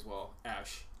actually as well.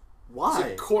 Ash. Why?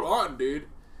 It caught on, dude.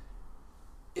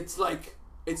 It's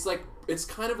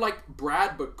kind of like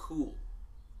Brad but cool.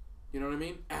 You know what I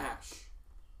mean? Ash.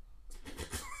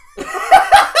 It's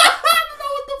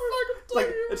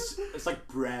like it's like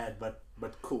Brad, but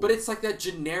cool. But it's like that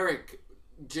generic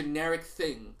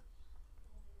thing.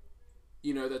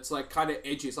 You know, that's like kind of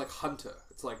edgy. It's like Hunter.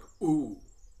 It's like ooh,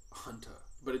 Hunter.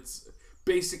 But it's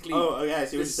basically okay, I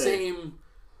see the what you're saying. same.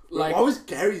 Like What was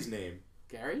Gary's name?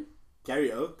 Gary?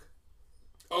 Gary Oak.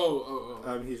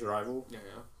 Oh. His rival. Yeah.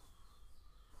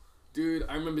 Dude,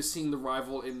 I remember seeing the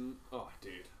rival in. Oh,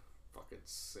 dude, fucking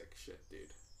sick shit, dude.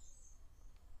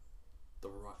 The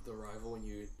rival when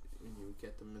you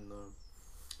get them in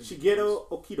the. Shigeru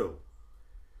Okido.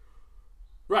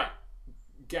 Right.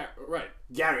 Right.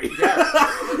 Gary.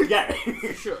 Gary.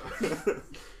 For sure.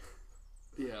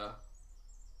 Yeah.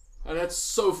 And that's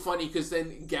so funny because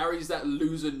then Gary's that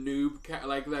loser noob,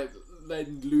 like that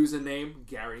loser name,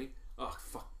 Gary. Oh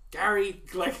fuck, Gary,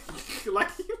 like you know,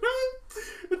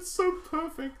 it's so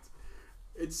perfect.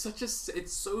 It's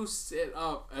so set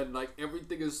up and like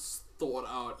everything is thought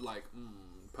out like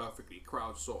perfectly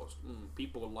crowdsourced.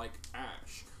 People like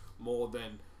Ash more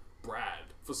than Brad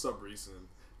for some reason.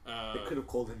 They could have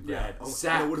called him Yeah, Brad. Oh,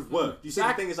 Zach. and it would have worked. You see,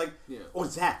 Zach- the thing is like, Yeah. oh,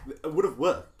 Zach, it would have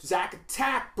worked. Zach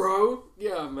Attack, bro.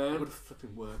 Yeah, It man. would have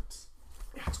flipping worked.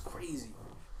 That's crazy.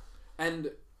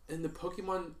 And in the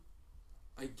Pokemon,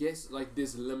 I guess like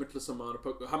there's limitless amount of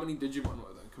Pokemon. How many Digimon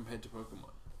were there compared to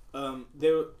Pokemon? They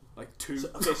were Like 2. So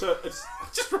it's I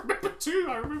just remember 2.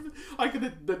 I remember like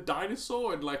the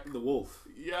dinosaur and like the wolf.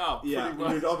 yeah, Yeah, pretty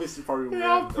much. you'd obviously probably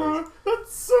Yeah, remember bro, those.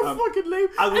 that's so fucking lame.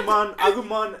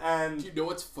 Agumon, and Do you know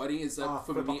what's funny is that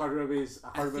for me,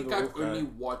 I think I've only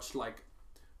watched like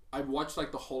I watched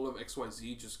like the whole of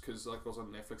XYZ just because like it was on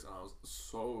Netflix and I was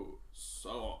so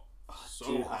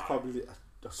Dude, I high. probably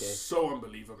okay. So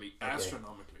unbelievably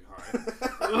astronomically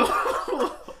high.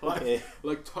 Okay.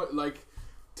 like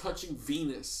touching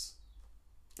Venus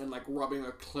and like rubbing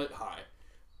a clit high.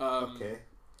 Okay.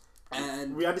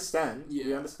 And We understand. Yeah.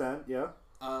 We understand. Yeah.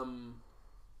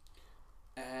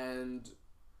 And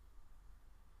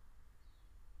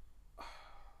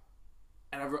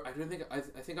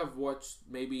I think I've watched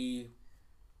maybe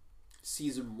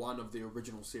season 1 of the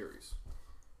original series.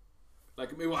 Like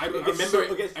I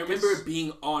remember it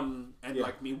being on and Yeah.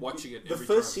 like me watching it. The every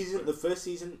first time,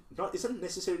 season, but- isn't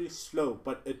necessarily slow,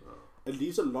 but it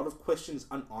leaves a lot of questions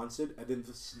unanswered, and then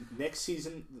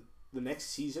the next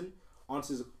season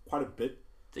answers quite a bit.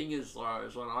 Thing is though,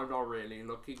 is when I'm not really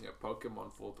looking at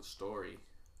Pokemon for the story.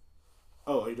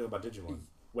 Oh, are you talking about Digimon?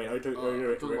 Wait, are you talking?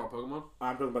 You're talking about Pokemon?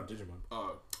 I'm talking about Digimon.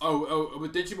 Oh,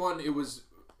 with Digimon, it was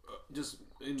just.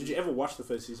 Did you ever watch the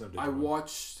first season of Digimon? I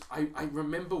watched. I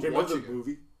remember Do you remember watching the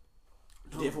movie?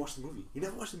 Did you ever watch the movie? You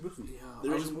never watched the movie? Yeah, the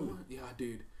I was original more, movie. yeah,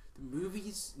 dude.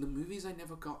 The movies I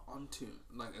never got onto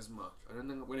like as much. I don't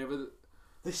think whenever.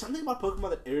 There's something about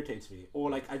Pokemon that irritates me, or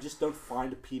like I just don't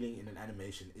find appealing in an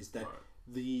animation. Is that Right.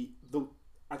 the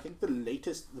I think the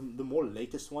latest, the more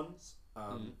latest ones,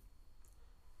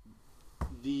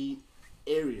 the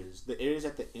areas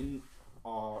at the end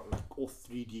are like all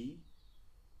 3D.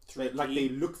 Like they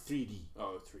look 3D.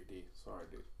 Oh, 3D. Sorry,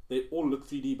 dude. They all look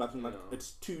 3D, but then like Yeah.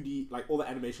 it's 2D. Like all the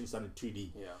animations done in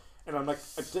 2D. Yeah. And I'm like,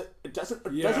 it doesn't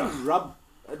Yeah. rub.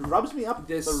 It rubs me up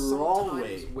There's the wrong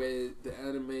sometimes way. where the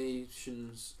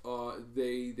animations are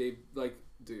they like,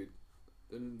 dude,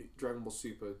 in Dragon Ball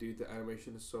Super, dude, the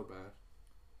animation is so bad.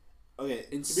 Okay,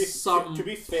 In to be some to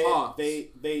be fair, parts.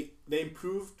 they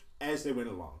improved as they went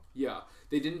along. Yeah,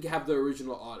 they didn't have the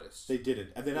original artist. They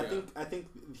didn't, and then Yeah. I think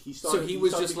he started. So he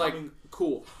was started just becoming, like,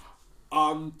 cool.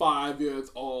 I'm 5 years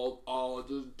old. I'll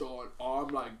just do it. I'm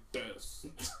like this,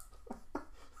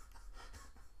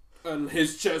 and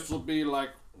his chest will be like,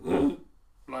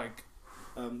 like.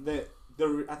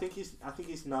 I think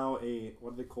he's now a,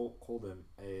 what do they call them,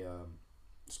 a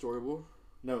Storyboard.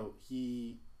 no,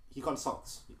 he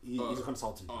consults. He's a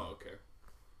consultant. Oh, okay.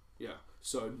 Yeah.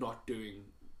 So not doing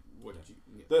what you.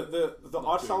 Yeah. The Not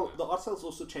art doing style that.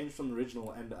 also changed from the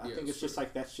original, and I Yeah, think it's true. just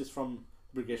like that's just from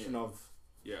progression of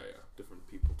Yeah. Different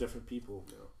people. different people.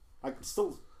 Yeah. Like it's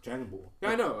still Dragon Ball. Yeah,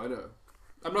 I know.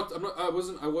 I'm not. I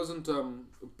wasn't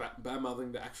bad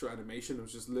mouthing the actual animation. It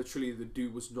was just literally the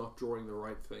dude was not drawing the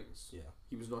right things. Yeah.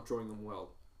 He was not drawing them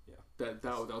well. Yeah. That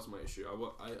was my issue.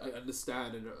 I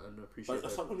understand and appreciate But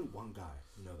it's that. not only one guy.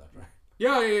 You know that, right?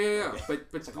 Yeah. Okay. But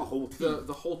It's like a whole team.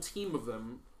 the whole team of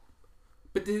them.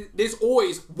 But there's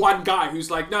always one guy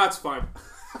who's like, nah, it's fine.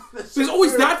 There's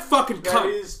always that fucking That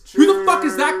cunt. is Who the true. fuck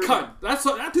is that cunt?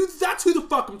 That's who the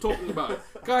fuck I'm talking about.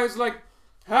 Guy's like,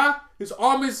 huh? His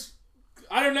arm is,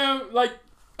 I don't know, like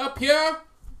up here.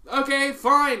 Okay,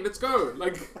 fine, let's go.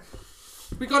 Like,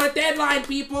 we got a deadline,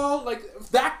 people. Like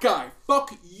that guy.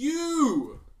 Fuck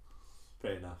you,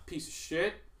 Fair enough. piece of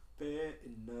shit. Fair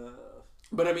enough.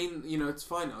 But I mean, it's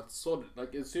fine now. It's sorted.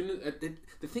 Like as soon as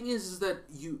the thing is that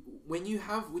when you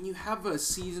have a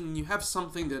season, you have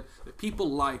something that people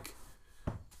like.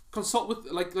 Consult with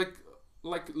like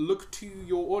look to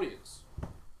your audience,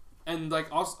 and like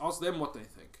ask them what they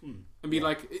think, and be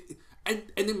like, and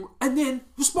then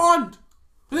respond,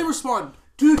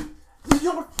 Dude, you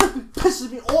know what fucking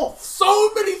pisses me off? So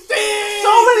many things.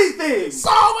 So many things.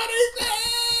 So many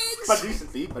things. But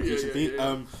recently,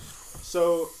 yeah.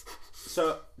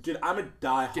 So, dude, I'm a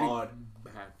die-hard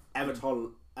Bad.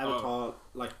 Avatar,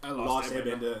 like I Last lost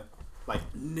Airbender. Airbender, like.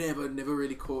 Never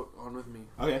really caught on with me.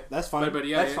 Okay, that's fine. But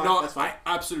yeah, that's fine. no, That's fine.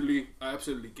 I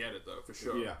absolutely get it though, for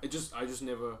sure. Yeah. I just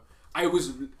never. I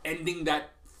was ending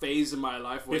that phase in my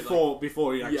life where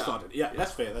Before you Yeah. started. Yeah,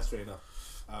 that's fair. That's fair enough.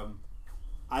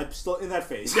 I'm still in that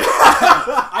phase.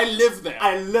 I live there.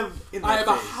 I live in that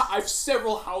phase. I have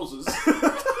several houses.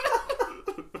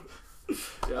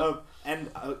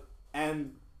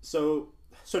 And so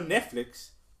Netflix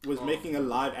was making a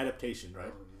live adaptation,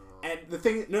 right? And the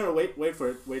thing, no, wait for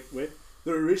it, wait.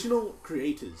 The original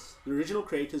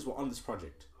creators were on this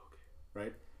project,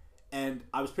 right? And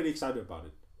I was pretty excited about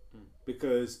it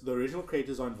because the original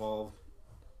creators are involved.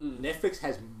 Netflix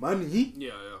has money.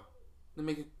 Yeah. They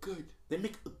make it good. They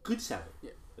make a good salad.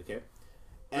 Yeah. Okay.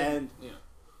 And Yeah.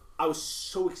 I was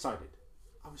so excited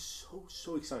I was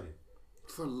so excited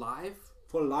For live?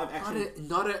 for a live action.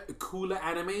 Not a cooler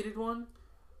animated one?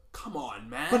 Come on,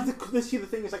 man. But the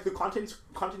thing is, like, the content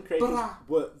creators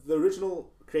the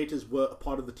original creators were a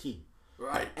part of the team,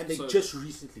 right. and they just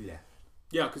recently left.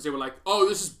 Yeah, because they were like, oh,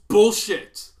 this is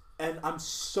bullshit. And I'm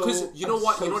so... Because you know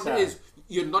what? So You know what sad. it is?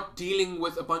 You're not dealing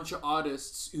with a bunch of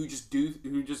artists who just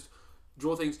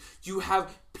draw things. You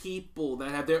have people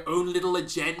that have their own little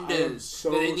agendas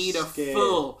that they need to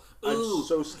fill. I'm Ooh,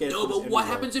 so scared. no, for this but what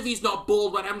anime. happens if he's not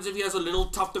bald? What happens if he has a little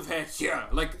tuft of hair here?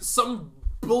 Like some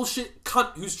bullshit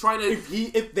cunt who's trying to...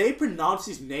 If they pronounce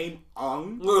his name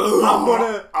Ang, I'm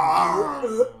gonna...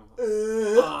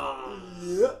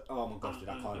 Oh my gosh, dude,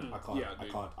 I can't. Yeah,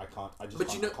 dude. I can't. I just But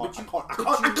can't. you know, I but you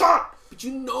can't. But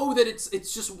you know that it's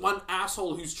just one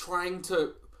asshole who's trying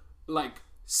to like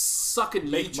suck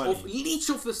and Make leech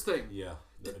off this thing. Yeah.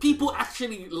 That people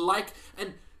actually like,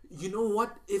 and you know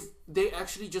what? If they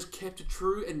actually just kept it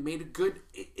true and made it good,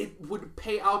 it would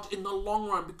pay out in the long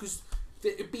run because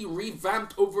it'd be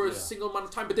revamped over a single amount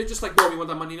of time. But they're just like, no, we want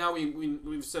that money now.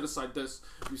 We've set aside this.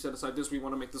 We set aside this. We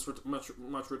want to make this much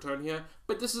return here.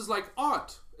 But this is like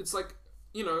art. It's like,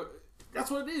 you know,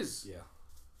 that's what it is. Yeah.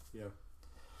 Yeah.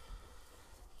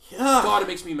 God, it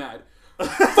makes me mad. I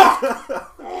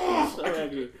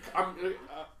agree.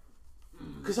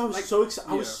 Because I was Like, so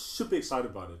excited. I was yeah. super excited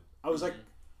about it. I was like,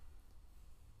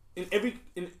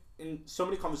 in so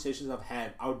many conversations I've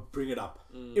had, I would bring it up,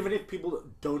 even if people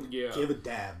don't give a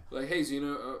damn. Like, hey, so, you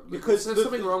know, Because there's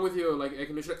something wrong with your like air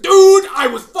conditioner. Dude, I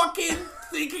was fucking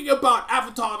thinking about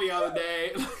Avatar the other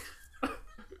day.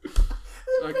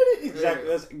 Like, Exactly.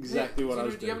 That's exactly what I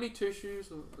was Do you have doing. any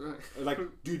tissues? Like,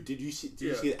 dude, did you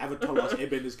see Avatar Last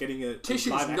Airbender getting a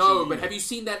Tissues? live action No, but remake? have you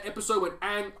seen that episode when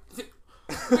Aang?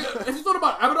 Have you thought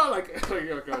about Avatar? Like,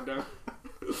 oh god damn.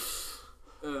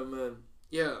 Oh man,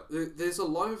 yeah. There's a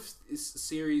lot of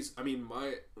series. I mean,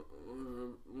 my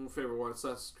favorite one,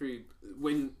 Assassin's Creed.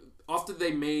 After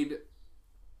they made,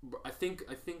 I think.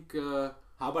 How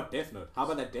about Death Note? How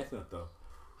about that Death Note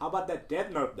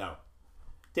though?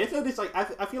 Death Note is like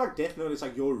I feel like Death Note is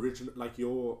like your original, like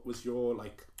your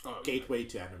gateway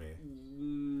to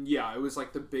anime. Yeah, it was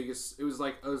like the biggest. It was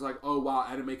like oh wow,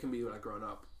 anime can be like grown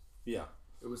up. Yeah.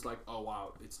 It was like oh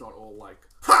wow, it's not all like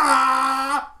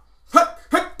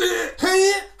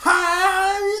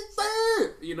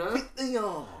you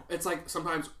know. It's like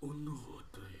sometimes oh no,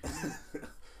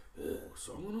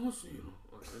 you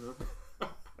know.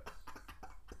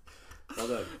 Well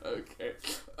done. Okay.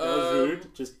 That was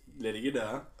rude. Just letting you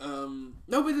know.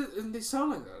 No, but they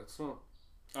sound like that. It's not.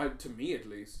 To me, at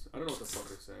least, I don't know what the fuck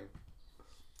they're saying,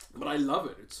 but I love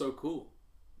it. It's so cool.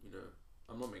 You know,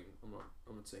 I'm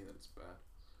not saying that it's bad.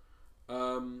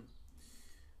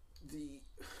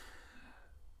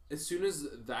 As soon as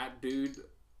that dude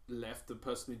left, the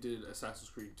person who did Assassin's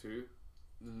Creed 2,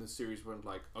 then the series went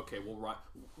like, okay, well,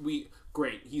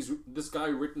 great. This guy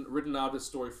written out a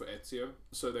story for Ezio,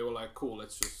 so they were like, cool,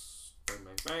 let's just bang,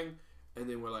 bang, bang, and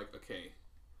then we're like, okay.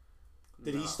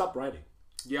 Did he stop writing?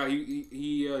 Yeah,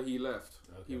 he left.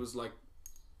 Okay. He was like,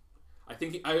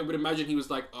 I would imagine he was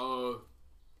like, oh,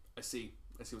 I see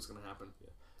what's gonna happen.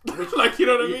 Yeah. Like, you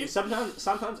know what I mean?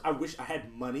 Sometimes I wish I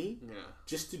had money. Yeah.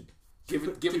 Just to give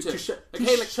it to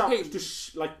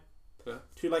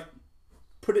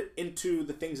put it into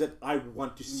the things that I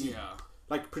want to see. Yeah.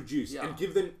 Like produce Yeah. and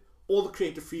give them all the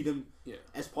creative freedom Yeah.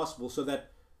 as possible, so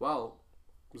that Well,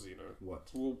 because you know what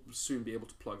we'll soon be able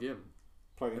to plug in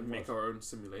and make what? our own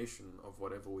simulation of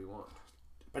whatever we want.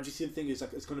 But you see, the thing is,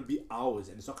 like, it's going to be ours,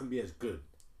 and it's not going to be as good.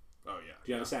 Oh yeah.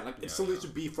 Do you understand? Like, it still needs to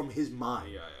be from his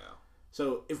mind. Yeah.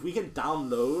 So if we can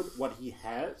download what he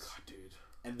has, God, dude,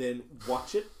 and then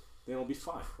watch it, then it'll be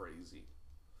fine. crazy,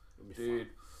 It'll be dude.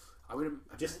 fine. I would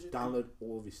Just download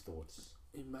all of his thoughts.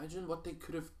 Imagine what they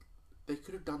could have. They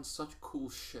could have done such cool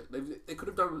shit. They could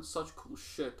have done such cool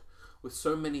shit with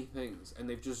so many things, and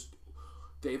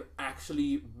they've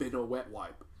actually been a wet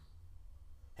wipe.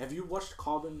 Have you watched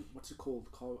Carbon? What's it called?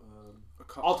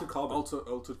 Altered Carbon.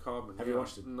 Altered Carbon. Have you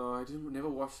watched it? No, I never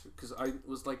watched it because I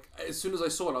was like, as soon as I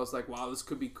saw it, I was like, wow, this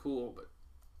could be cool, but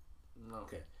no.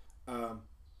 Okay.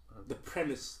 The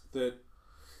premise that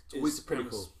It's always is the pretty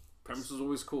premise. cool. Premise is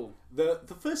always cool. The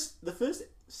first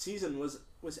season was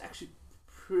actually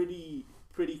pretty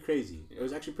crazy. Yeah. It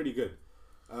was actually pretty good.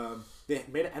 They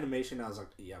made an animation. And I was like,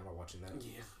 yeah, I'm not watching that.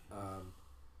 Yeah.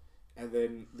 And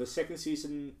then the second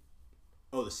season.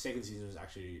 Oh, the second season was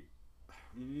actually.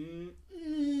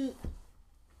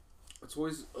 It's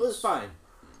always. It was fine.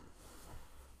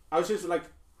 I was just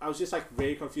like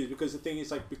very confused because the thing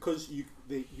is like because you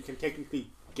can technically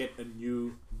get a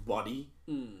new body.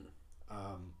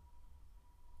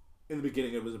 in the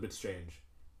beginning it was a bit strange.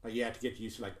 Like you had to get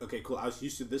used to like, okay, cool. I was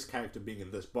used to this character being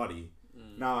in this body.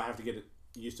 Now I have to get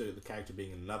used to the character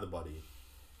being in another body.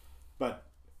 But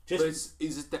just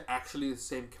is it actually the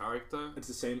same character? it's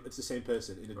the same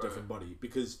person in a different body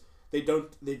because they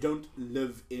don't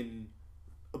live in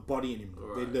a body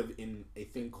anymore. They live in a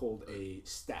thing called a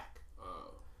stack.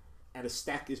 And a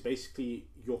stack is basically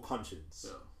your conscience.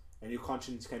 Yeah. And your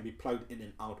conscience can be plugged in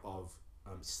and out of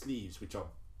sleeves, which are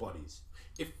bodies.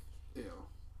 If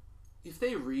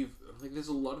they like, there's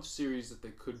a lot of series that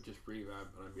they could just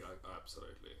revamp, and I'd be like,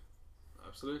 absolutely.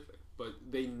 But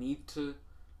they need to.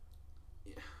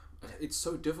 Yeah, it's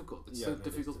so difficult. It's so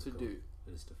difficult to do.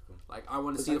 It is difficult. Like I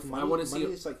want to see. Like money, I want to see.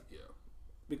 It's like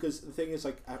because the thing is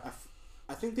like I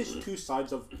think there's two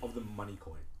sides of the money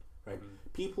coin, right?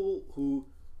 People who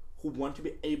want to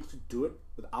be able to do it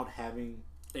without having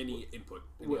any input,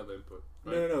 other input.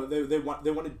 Right? No. They want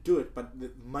to do it, but the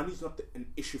money's not an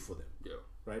issue for them. Yeah.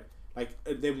 Right. Like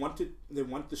they want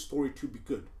the story to be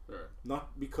good. Right.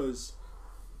 Not because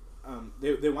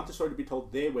they want the story to be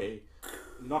told their way,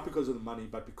 not because of the money,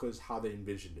 but because how they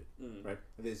envisioned it. Right.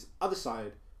 And there's the other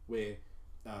side where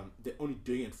they're only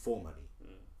doing it for money.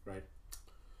 Right.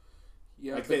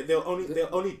 Yeah. Like they'll only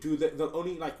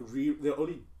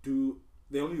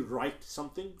write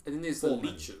something. And then there's the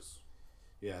leeches.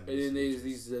 Yeah, and then there's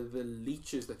these the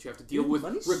leeches that you have to deal with,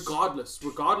 regardless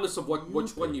of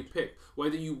which one you pick.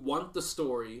 Whether you want the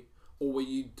story or where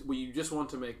you just want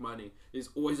to make money, there's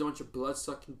always a bunch of blood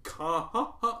sucking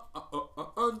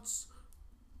cunts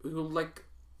who will like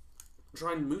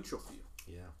try and mooch off you.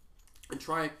 Yeah, and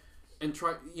try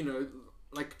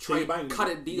like so try cut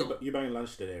a deal. You're buying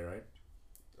lunch today, right?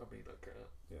 I mean, okay.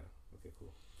 Yeah. Okay.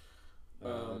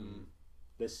 Cool.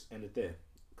 Let's end it there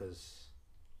because.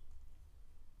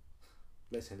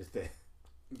 Let's end it there.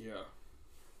 Yeah.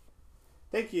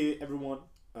 Thank you, everyone.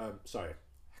 Sorry, I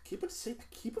keep on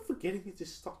forgetting to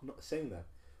just stop not saying that.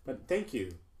 But thank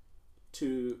you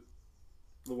to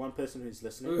the one person who's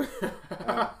listening.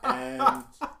 And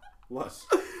what?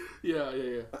 Yeah.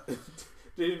 Did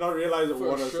you not realize it?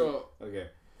 For sure. Okay.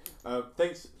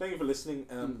 Thank you for listening.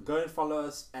 Go and follow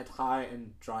us at High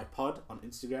and Dry Pod on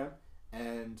Instagram,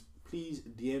 and please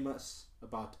DM us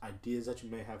about ideas that you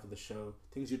may have for the show,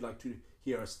 things you'd like to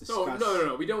hear us discuss.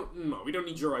 No. We don't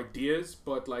need your ideas,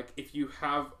 but like if you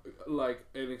have like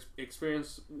an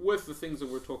experience with the things that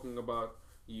we're talking about,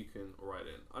 you can write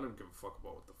in. I don't give a fuck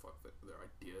about what the fuck their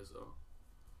ideas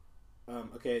are.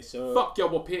 Okay, so fuck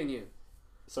your opinion.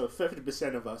 So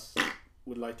 50% of us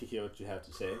would like to hear what you have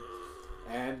to say,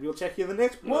 and we'll check you in the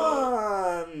next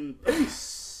one.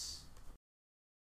 Peace.